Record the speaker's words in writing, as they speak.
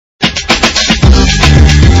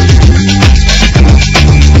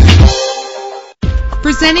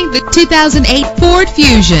Presenting the 2008 Ford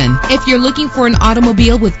Fusion. If you're looking for an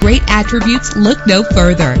automobile with great attributes, look no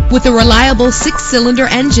further. With a reliable 6-cylinder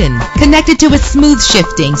engine connected to a smooth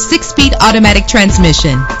shifting 6-speed automatic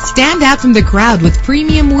transmission. Stand out from the crowd with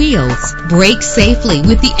premium wheels. Brake safely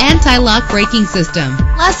with the anti-lock braking system.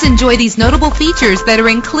 Plus, enjoy these notable features that are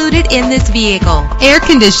included in this vehicle: air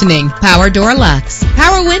conditioning, power door locks,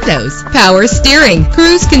 power windows, power steering,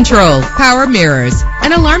 cruise control, power mirrors,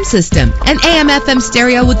 an alarm system, an AM/FM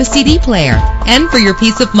stereo with a CD player. And for your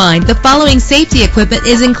peace of mind, the following safety equipment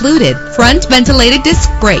is included: front ventilated disc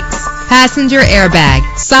brakes, passenger airbag,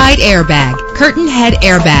 side airbag, curtain head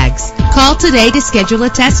airbags. Call today to schedule a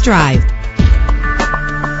test drive.